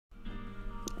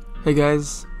Hey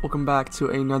guys, welcome back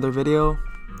to another video.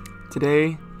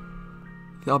 Today,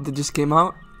 the update just came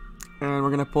out, and we're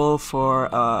gonna pull for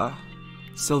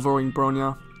SILVERWING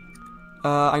Bronya.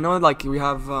 I know like we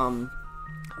have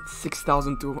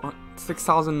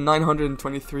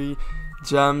 6,923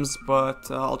 gems,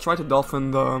 but I'll try to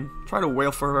try to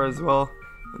whale for her as well,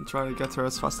 and try to get her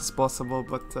as fast as possible.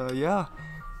 But yeah,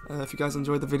 if you guys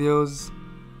enjoyed the videos,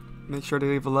 make sure to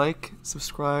leave a like,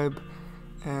 subscribe,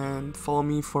 and follow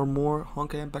me for more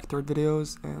Honkai and Back3rd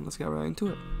videos, and let's get right into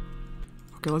it.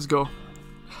 Okay, let's go.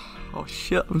 Oh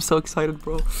shit, I'm so excited,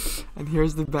 bro. And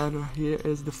here's the banner. Here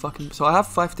is the fucking... So I have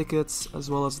 5 tickets,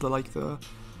 as well as the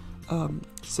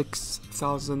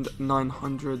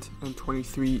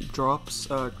 6,923 drops,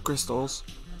 crystals.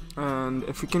 And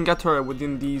if we can get her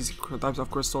within these types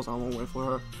of crystals, I won't wait for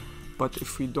her. But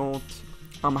if we don't,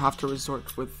 I'm gonna have to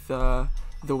resort with the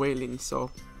whaling,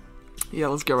 so... yeah,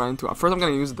 let's get right into it. First I'm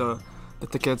gonna use the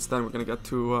tickets, then we're gonna get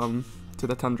to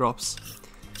the 10 drops.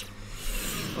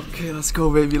 Okay, let's go,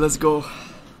 baby, let's go.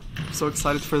 I'm so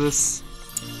excited for this.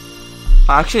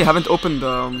 I actually haven't opened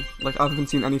like I haven't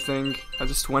seen anything. I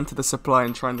just went to the supply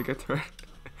and trying to get her.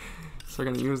 So we're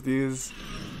gonna use these.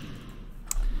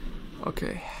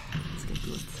 Okay, let's get to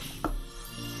it.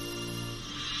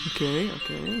 Okay,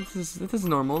 this is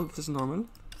normal. This is normal.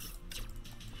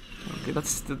 Okay,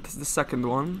 that's the second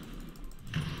one.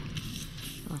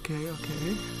 Okay.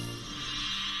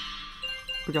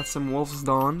 We got some Wolf's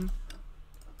Dawn.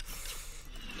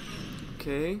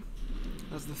 Okay,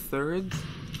 that's the third.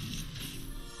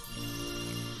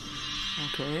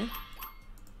 Okay.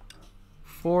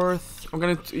 Fourth, I'm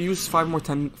gonna use 5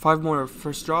 more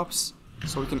first drops,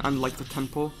 so we can end like the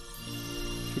temple.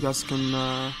 If you guys can,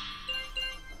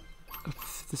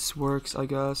 if this works, I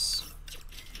guess.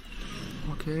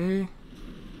 Okay.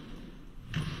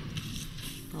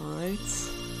 Alright.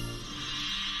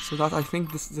 So that, I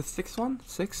think this is the 6th one?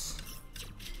 6.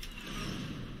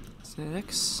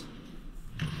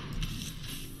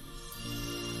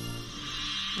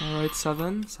 Alright,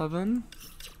 7.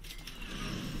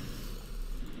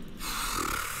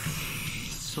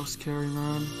 So scary,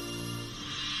 man.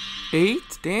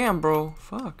 8? Damn, bro.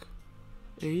 Fuck.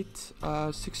 8.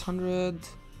 600.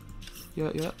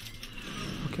 Yeah.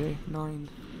 Okay, 9.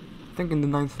 I think in the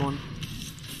 9th one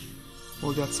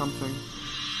we'll get something.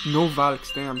 No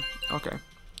Valks, damn. Okay.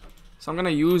 So I'm gonna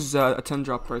use a 10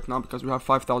 drop right now because we have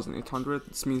 5,800.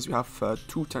 This means we have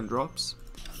 2 10 drops.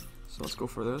 So let's go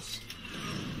for this.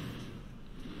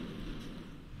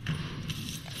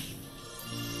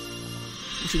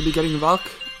 We should be getting Valk.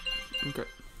 Okay.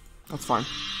 That's fine.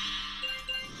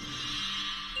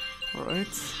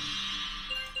 Alright.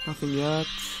 Nothing yet.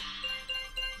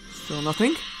 Still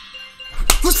nothing.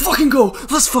 Let's fucking go!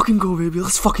 Let's fucking go, baby!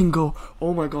 Let's fucking go!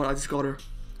 Oh my god, I just got her.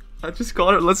 Let's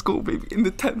go, baby. In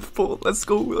the 10th pull. Let's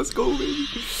go, baby.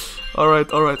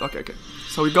 Alright. Okay.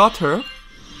 So we got her.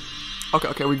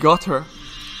 Okay, we got her.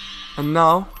 And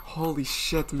now, holy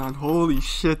shit, man. Holy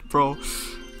shit, bro.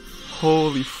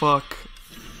 Holy fuck.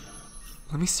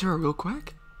 Let me see her real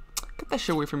quick. Get that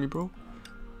shit away from me, bro.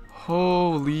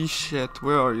 Holy shit.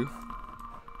 Where are you?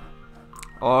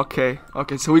 Okay,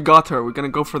 so we got her. We're gonna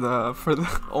go for the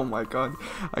oh my god.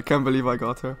 I can't believe I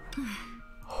got her.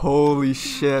 Holy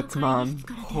shit, man.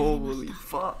 Holy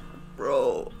fuck,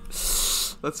 bro.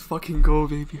 Let's fucking go,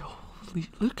 baby. Holy,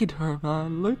 look at her,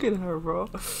 man. Look at her, bro.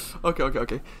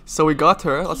 Okay. So we got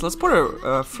her. Let's put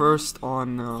her first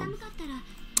on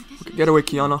okay, get away,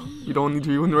 Kiana. You don't need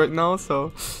to win right now,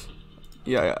 so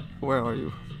yeah. Where are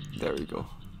you? There we go.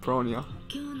 Bronya.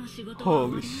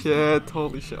 Holy shit.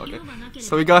 Okay,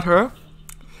 so we got her.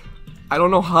 I don't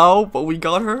know how, but we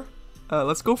got her.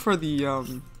 Let's go for the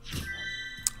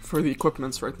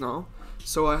equipments right now.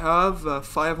 So I have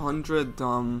 5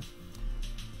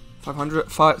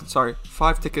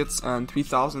 tickets and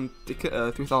 3,000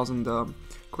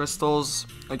 crystals.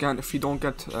 Again, if you don't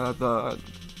get the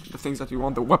things that you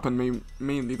want, the weapon,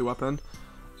 mainly the weapon,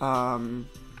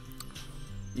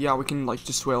 yeah, we can like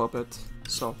just whale a bit.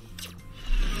 So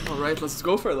alright, let's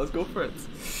go for it.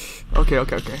 Okay.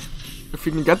 If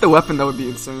we can get the weapon, that would be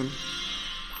insane.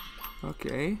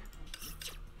 Okay.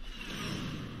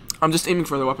 I'm just aiming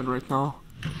for the weapon right now,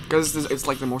 because it's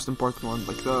like the most important one.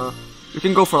 Like you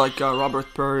can go for like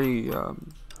Robert Perry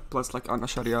plus like Anna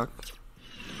Shariak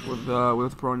with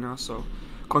Bronya. So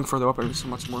going for the weapon is so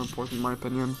much more important in my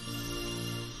opinion.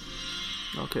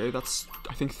 Okay, that's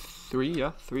I think 3.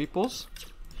 Yeah, 3 pulls.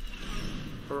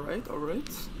 Alright.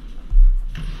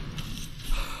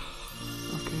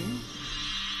 Okay.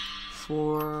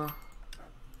 4.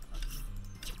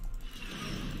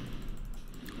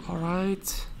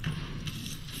 Alright.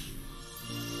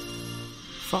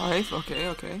 5, okay,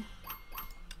 okay.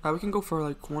 We can go for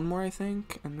like one more, I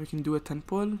think, and we can do a 10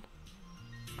 pull.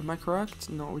 Am I correct?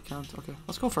 No, we can't. Okay,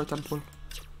 let's go for a 10 pull.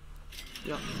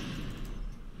 Yeah.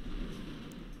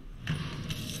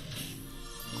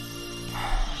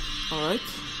 Alright.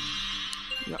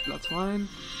 Yeah, that's fine.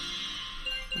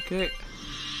 Okay.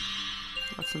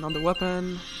 That's another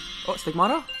weapon. Oh,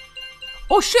 stigmata?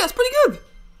 Oh shit, that's pretty good!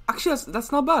 Actually,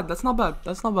 that's not bad. That's not bad.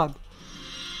 That's not bad.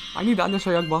 I need the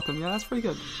Anashayak bottom. Yeah, that's pretty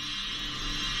good.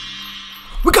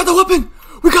 We got the weapon!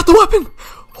 We got the weapon!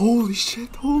 Holy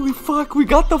shit, holy fuck, we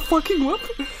got the fucking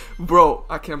weapon! Bro,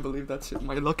 I can't believe that shit.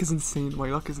 My luck is insane. My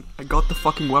luck is... I got the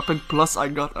fucking weapon, plus I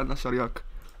got Anashayak.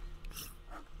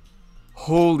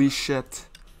 Holy shit.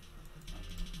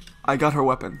 I got her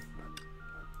weapon.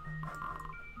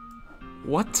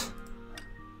 What?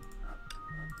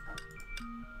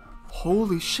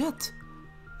 Holy shit.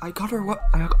 I got her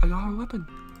I got her weapon.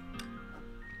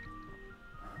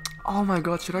 Oh my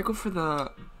god, should I go for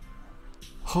the...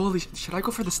 Holy... Should I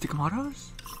go for the stigmatas?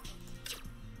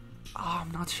 Oh, I'm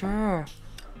not sure.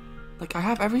 Like, I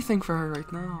have everything for her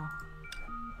right now.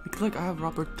 Like, look, I have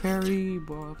Robert Perry,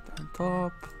 Bob on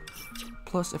top.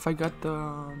 Plus, if I got the...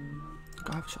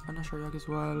 I have Anasharyag as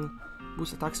well.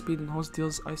 Boost attack speed and host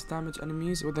deals ice damage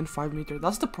enemies within 5 meters.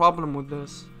 That's the problem with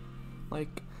this.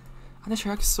 Like,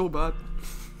 Anasharyag is so bad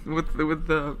with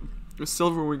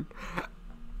Silverwing.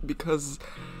 Because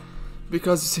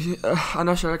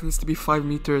Anasharyag needs to be 5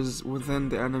 meters within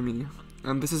the enemy,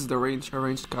 and this is the ranged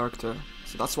character,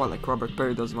 so that's why like Robert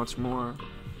Perry does much more.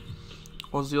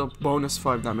 Also bonus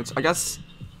 5 damage. I guess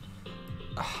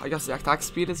the attack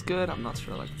speed is good. I'm not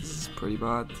sure. Like this is pretty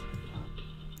bad.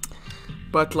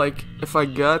 But like if I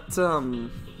get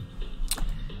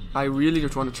I really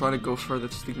just want to try to go for the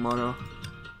stigmata,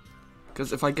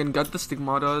 because if I can get the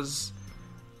stigmatas,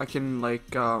 I can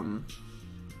like I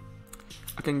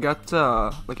can get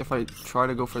like if I try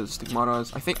to go for the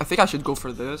stigmatas, I think I should go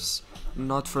for this,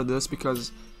 not for this,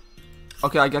 because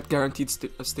okay, I get guaranteed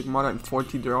stigmata in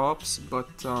 40 drops,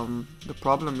 but the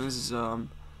problem is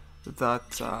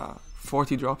that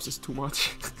 40 drops is too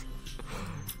much.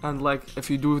 And like if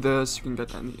you do this, you can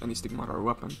get any stigmata or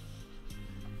weapon.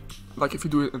 Like if you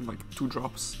do it in like 2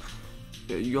 drops,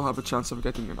 you'll have a chance of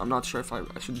getting it. I'm not sure if I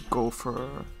should go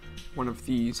for one of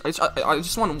these. I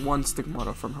just want 1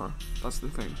 stigmata from her. That's the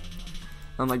thing.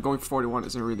 And like going for 41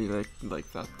 isn't really like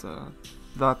that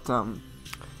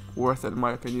worth it in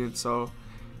my opinion. So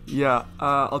yeah,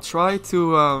 I'll try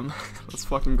to let's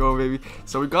fucking go, baby.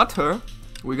 So we got her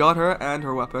and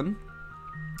her weapon,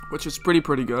 which is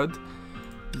pretty good.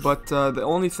 But the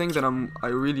only thing that I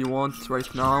really want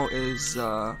right now is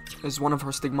one of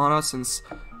her stigmata, since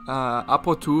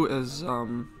Apo 2 is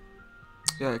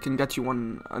yeah, it can get you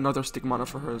another stigmata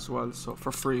for her as well, so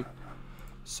for free.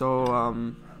 So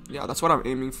yeah, that's what I'm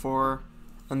aiming for,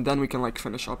 and then we can like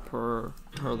finish up her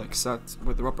like set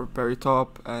with Robert Perry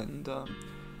top and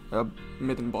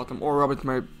mid and bottom, or Robert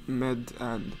Perry mid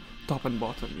and top and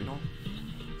bottom, you know.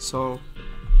 So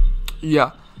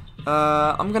yeah,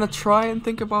 I'm gonna try and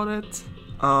think about it.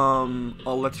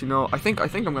 I'll let you know. I think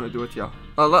I'm gonna do it. Yeah,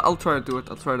 I'll try to do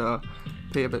it. I'll try to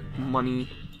pay a bit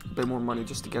more money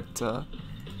just to get done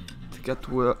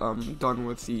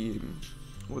with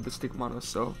the stigmata.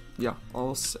 So yeah,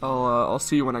 I'll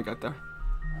see you when I get there.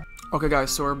 Okay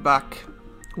guys, so we're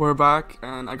back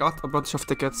and I got a bunch of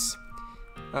tickets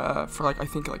for like I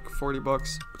think like 40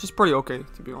 bucks, which is pretty okay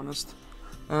to be honest.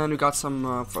 And we got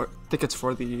some tickets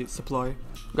for the supply.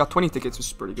 We got 20 tickets, which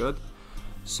is pretty good.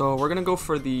 So we're gonna go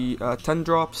for the 10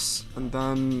 drops, and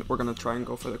then we're gonna try and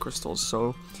go for the crystals.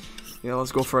 So yeah,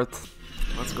 let's go for it.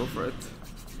 Let's go for it.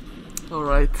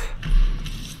 Alright.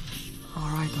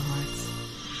 Alright.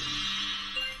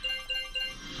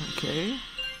 Okay.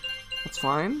 That's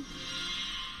fine.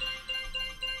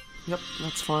 Yep,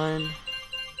 that's fine.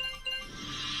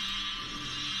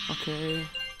 Okay.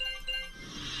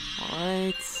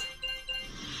 Alright.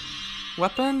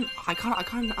 Weapon? I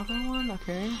got another one,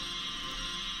 okay.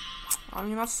 I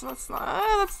mean that's not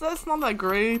that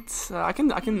great. I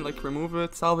can like remove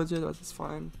it, salvage it, that's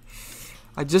fine.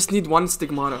 I just need 1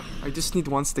 stigmata.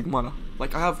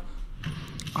 Like I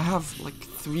have like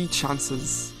 3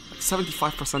 chances, like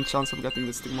 75% chance of getting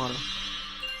the stigmata.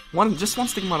 Just one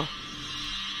stigmata.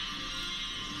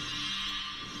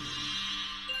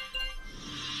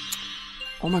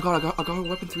 Oh my god, I got a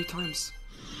weapon 3 times.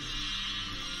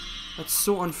 That's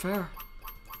so unfair.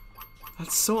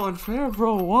 That's so unfair,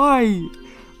 bro. Why?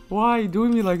 Why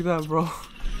doing me like that, bro?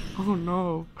 Oh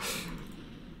no.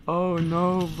 Oh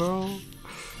no, bro.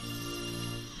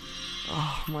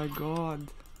 Oh my god.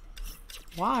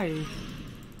 Why?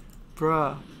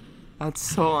 Bruh. That's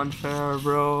so unfair,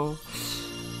 bro.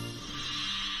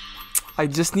 I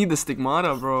just need the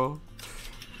stigmata, bro.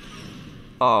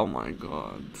 Oh my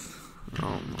god.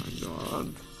 Oh my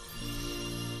god.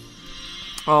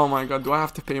 Oh my god, do I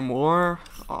have to pay more?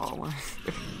 Oh my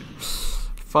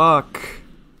fuck.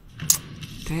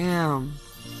 Damn.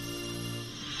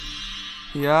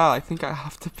 Yeah, I think I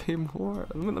have to pay more.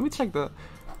 Let me check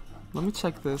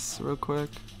this real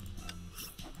quick.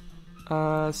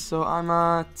 So I'm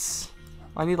at,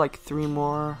 I need like 3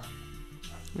 more.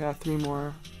 Yeah, 3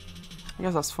 more. I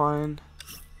guess that's fine.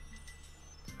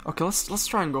 Okay, let's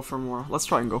try and go for more. Let's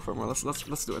do it.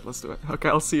 Okay,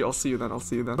 I'll see you then.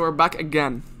 So we're back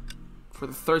again for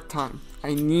the 3rd time.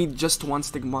 I need just 1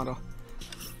 stigmata.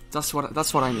 That's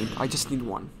what I need. I just need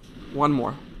 1. 1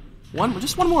 more.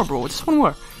 Just one more, bro. Just 1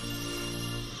 more.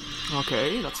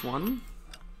 Okay, that's 1.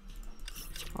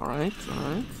 Alright.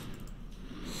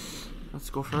 Let's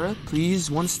go for it.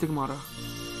 Please, 1 stigmata.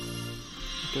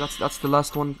 Okay, that's the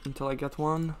last one until I get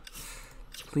 1.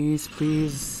 Please,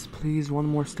 1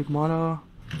 more stigmata.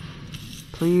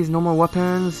 Please, no more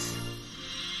weapons.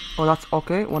 Oh, that's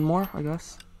okay. 1 more, I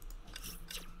guess.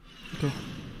 Okay.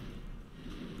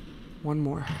 1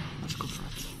 more. Let's go for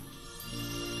it.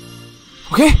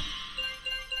 Okay.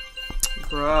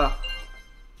 Bruh.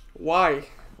 Why?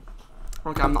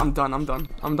 Okay, I'm done. I'm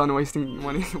done wasting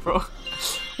money, bro.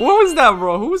 What was that,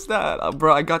 bro? Who was that?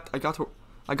 Bro, I got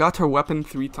her weapon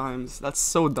 3 times. That's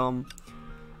so dumb.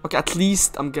 Okay, at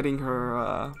least I'm getting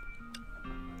her,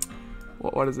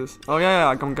 what is this? Oh yeah,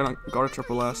 I'm gonna got a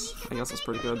triple S. I guess that's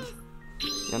pretty good.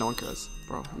 Yeah, no one cares.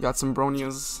 Bro, got some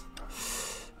bronias.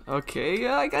 Okay,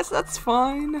 yeah, I guess that's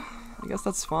fine.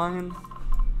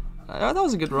 That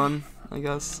was a good run, I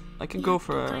guess. I could go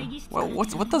for, well,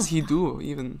 what does he do,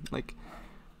 even? Like,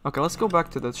 okay, let's go back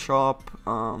to the shop.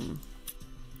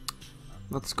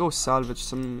 Let's go salvage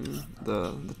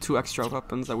the 2 extra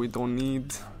weapons that we don't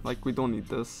need. Like, we don't need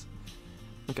this.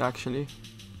 Like, actually.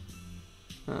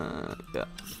 Yeah.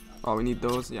 Oh, we need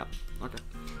those? Yeah. Okay.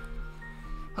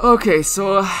 Okay,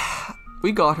 so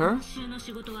we got her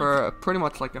for pretty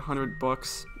much like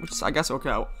 $100, which is, I guess,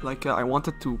 okay. Like, I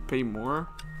wanted to pay more,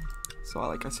 so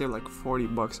I saved like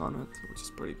 $40 on it, which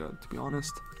is pretty good, to be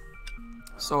honest.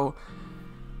 So,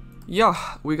 yeah,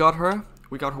 we got her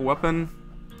weapon.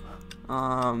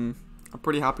 I'm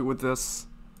pretty happy with this.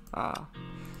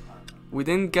 We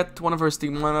didn't get one of her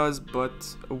stigmatas,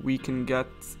 but we can get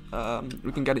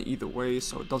it either way,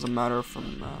 so it doesn't matter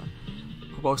from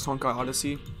both Honkai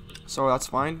Odyssey. So that's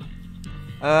fine.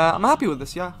 I'm happy with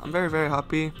this. Yeah, I'm very, very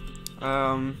happy.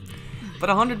 But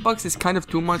 $100 is kind of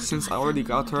too much since I already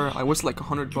got her. I was like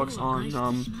 $100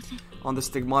 on the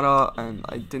stigmata, and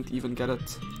I didn't even get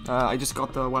it. I just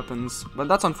got the weapons, but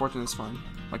that's unfortunate. It's fine.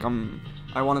 Like,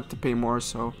 I wanted to pay more,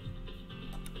 so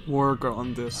work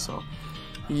on this. So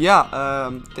yeah,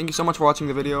 thank you so much for watching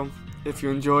the video. If you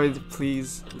enjoyed,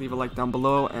 please leave a like down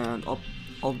below, and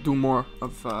I'll do more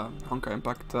of Honkai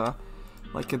Impact,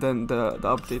 like then the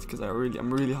update, because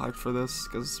I'm really hyped for this,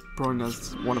 because Brony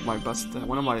is one of my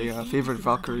favorite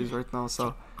Valkyries right now.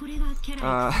 So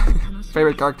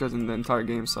favorite characters in the entire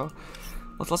game. So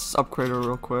let's just upgrade her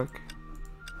real quick.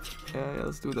 Yeah,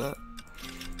 let's do that.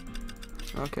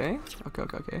 Okay.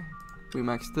 We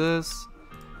maxed this.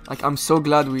 Like, I'm so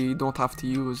glad we don't have to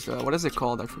use, what is it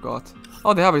called? I forgot.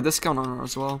 Oh, they have a discount on her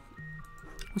as well,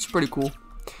 which is pretty cool.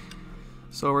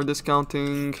 So we're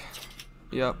discounting.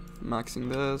 Yep, maxing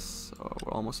this. Oh,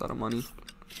 we're almost out of money.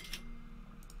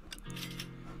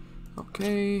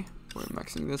 Okay, we're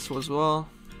maxing this as well.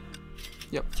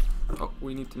 Yep. Oh,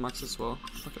 we need to max as well.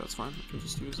 Okay, that's fine. We can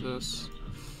just use this.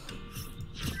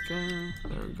 Okay,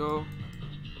 there we go.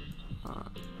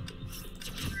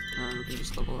 And we can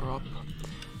just level her up.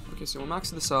 Okay, so we'll max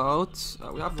this out.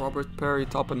 We have Robert Perry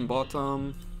top and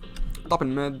bottom, top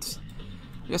and mid.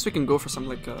 I guess we can go for some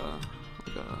like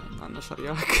Anna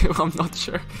Shariak. I'm not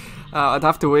sure. I'd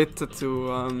have to wait to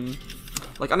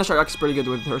like Anna Shariak is pretty good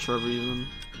with her for a reason,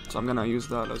 so I'm gonna use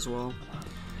that as well.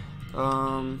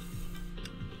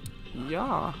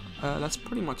 Yeah, that's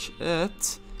pretty much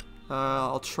it.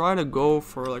 I'll try to go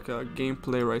for like a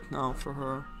gameplay right now for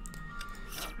her.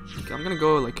 Okay, I'm gonna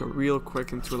go like a real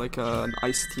quick into like an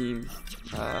ice team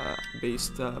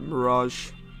based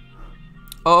Mirage.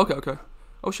 Oh, okay.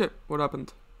 Oh shit, what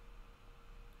happened?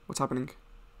 What's happening?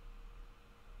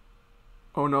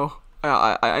 Oh no,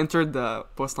 I entered the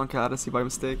post Honkai Odyssey by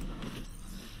mistake.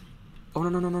 Oh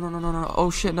no.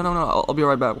 Oh shit, no. I'll be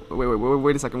right back.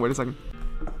 Wait a second.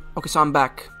 Okay, so I'm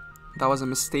back. That was a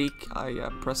mistake. I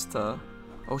pressed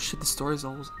oh shit, the story is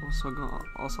also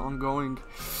ongoing.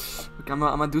 Okay, I'm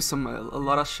gonna do a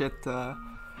lot of shit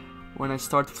when I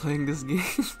start playing this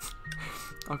game.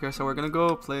 Okay, so we're gonna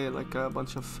go play like a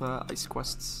bunch of ice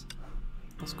quests.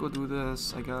 Let's go do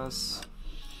this, I guess.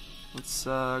 Let's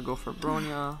go for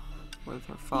Bronya with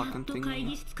her falcon thingy.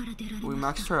 We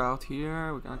maxed her out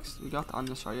here. We got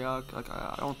Anya Shayak. Like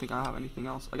I don't think I have anything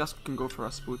else. I guess we can go for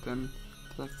Rasputin.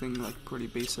 That thing like pretty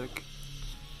basic.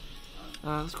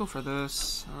 Let's go for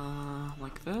this.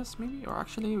 Like this maybe, or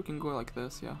actually we can go like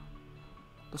this. Yeah.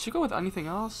 Does she go with anything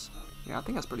else? Yeah, I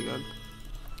think that's pretty good.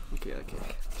 Okay,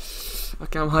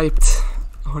 I'm hyped.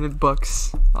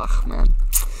 $100. Ugh, man.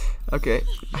 Okay,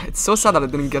 it's so sad that I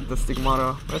didn't get the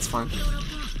Stigmata. That's fine.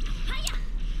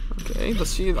 Okay,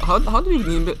 does she? How do you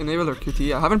enable her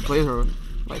QT? I haven't played her.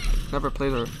 Like, never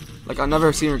played her. Like, I've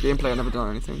never seen her gameplay. I've never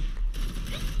done anything.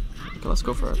 Okay, let's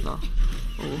go for it now.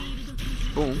 Oh,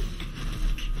 boom.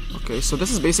 Okay, so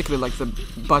this is basically like the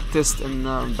Baptist and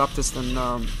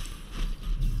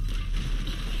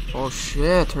oh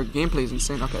shit, her gameplay is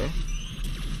insane. Okay,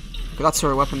 that's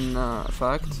her weapon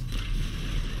effect.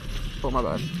 Oh my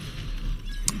bad.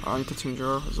 I need to change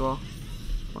her as well.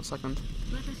 1 second.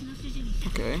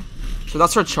 Okay, so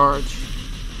that's her charge.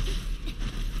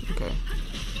 Okay,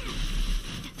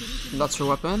 that's her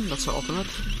weapon. That's her ultimate.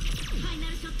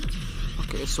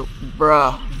 Okay, so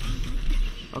bruh.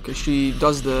 Okay, she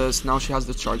does this. Now she has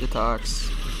the charge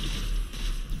attacks.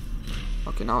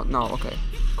 Okay, now okay,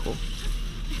 cool.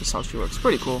 This is how she works.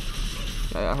 Pretty cool.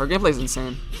 Yeah, her gameplay is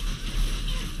insane.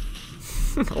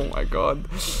 Oh my god,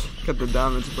 look at the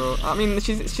damage, bro. I mean,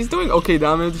 she's doing okay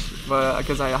damage, but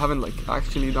because I haven't like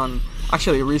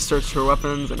actually researched her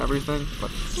weapons and everything, but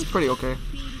this is pretty okay.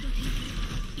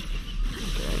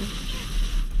 Okay.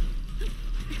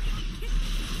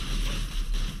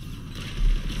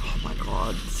 Oh my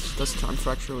god, she does time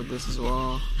fracture with this as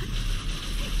well.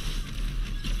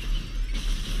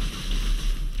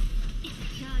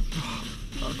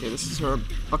 Okay, this is her.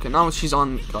 Okay, now she's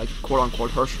on like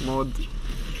quote-unquote Hirsch mode,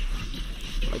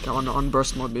 like on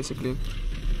burst mode basically.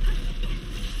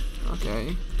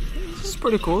 Okay, this is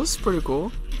pretty cool. This is pretty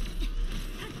cool.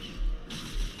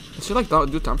 Does she like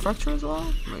do time fracture as well?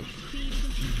 Like,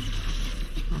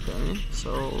 okay,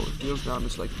 so deals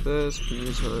damage like this. We can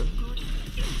use her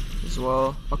as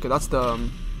well. Okay, that's the.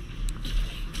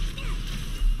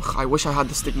 I wish I had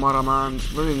the Stigmata, man.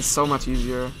 It would have been so much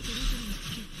easier.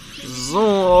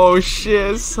 Oh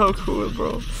shit, so cool,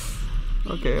 bro.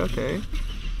 Okay.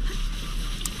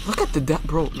 Look at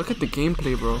bro. Look at the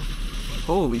gameplay, bro.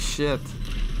 Holy shit.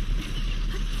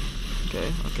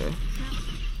 Okay.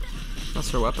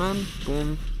 That's her weapon.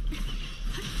 Boom.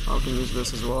 I can use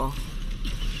this as well.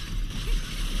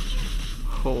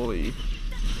 Holy,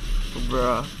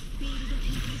 bruh.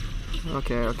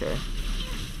 Okay.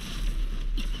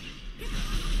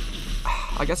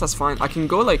 I guess that's fine. I can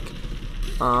go like.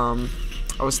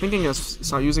 I was thinking of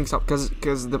using some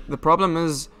because the problem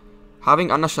is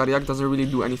having Anna Shariak doesn't really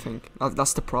do anything.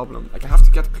 That's the problem. Like I have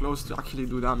to get close to actually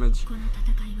do damage.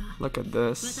 Look at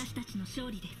this.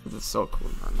 This is so cool,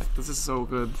 man. Like this is so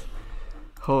good.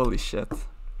 Holy shit.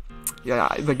 Yeah,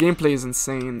 the gameplay is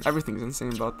insane. Everything's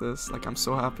insane about this. Like I'm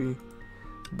so happy.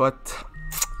 But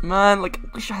man, like I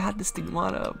wish I had the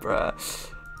Stigmata, bruh.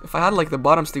 If I had like the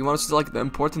bottom Stigmata, which is like the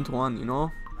important one, you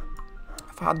know.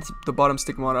 If I had the bottom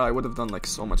Stigmata, I would have done like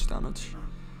so much damage.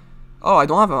 Oh, I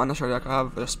don't have Anna Shariak, I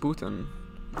have Rasputin.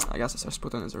 I guess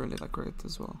Rasputin is really like great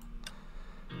as well.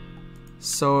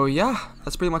 So yeah,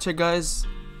 that's pretty much it, guys.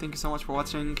 Thank you so much for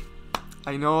watching.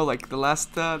 I know like the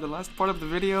last part of the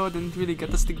video didn't really get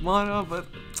the Stigmata, but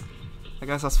I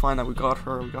guess that's fine that we got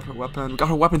her weapon. We got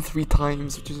her weapon 3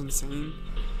 times, which is insane.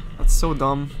 That's so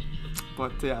dumb.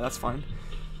 But yeah, that's fine.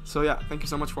 So yeah, thank you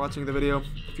so much for watching the video.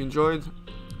 If you enjoyed,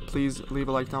 please leave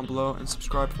a like down below and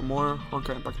subscribe for more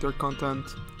Honkai Impact 3 content.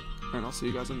 And I'll see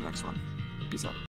you guys in the next one. Peace out.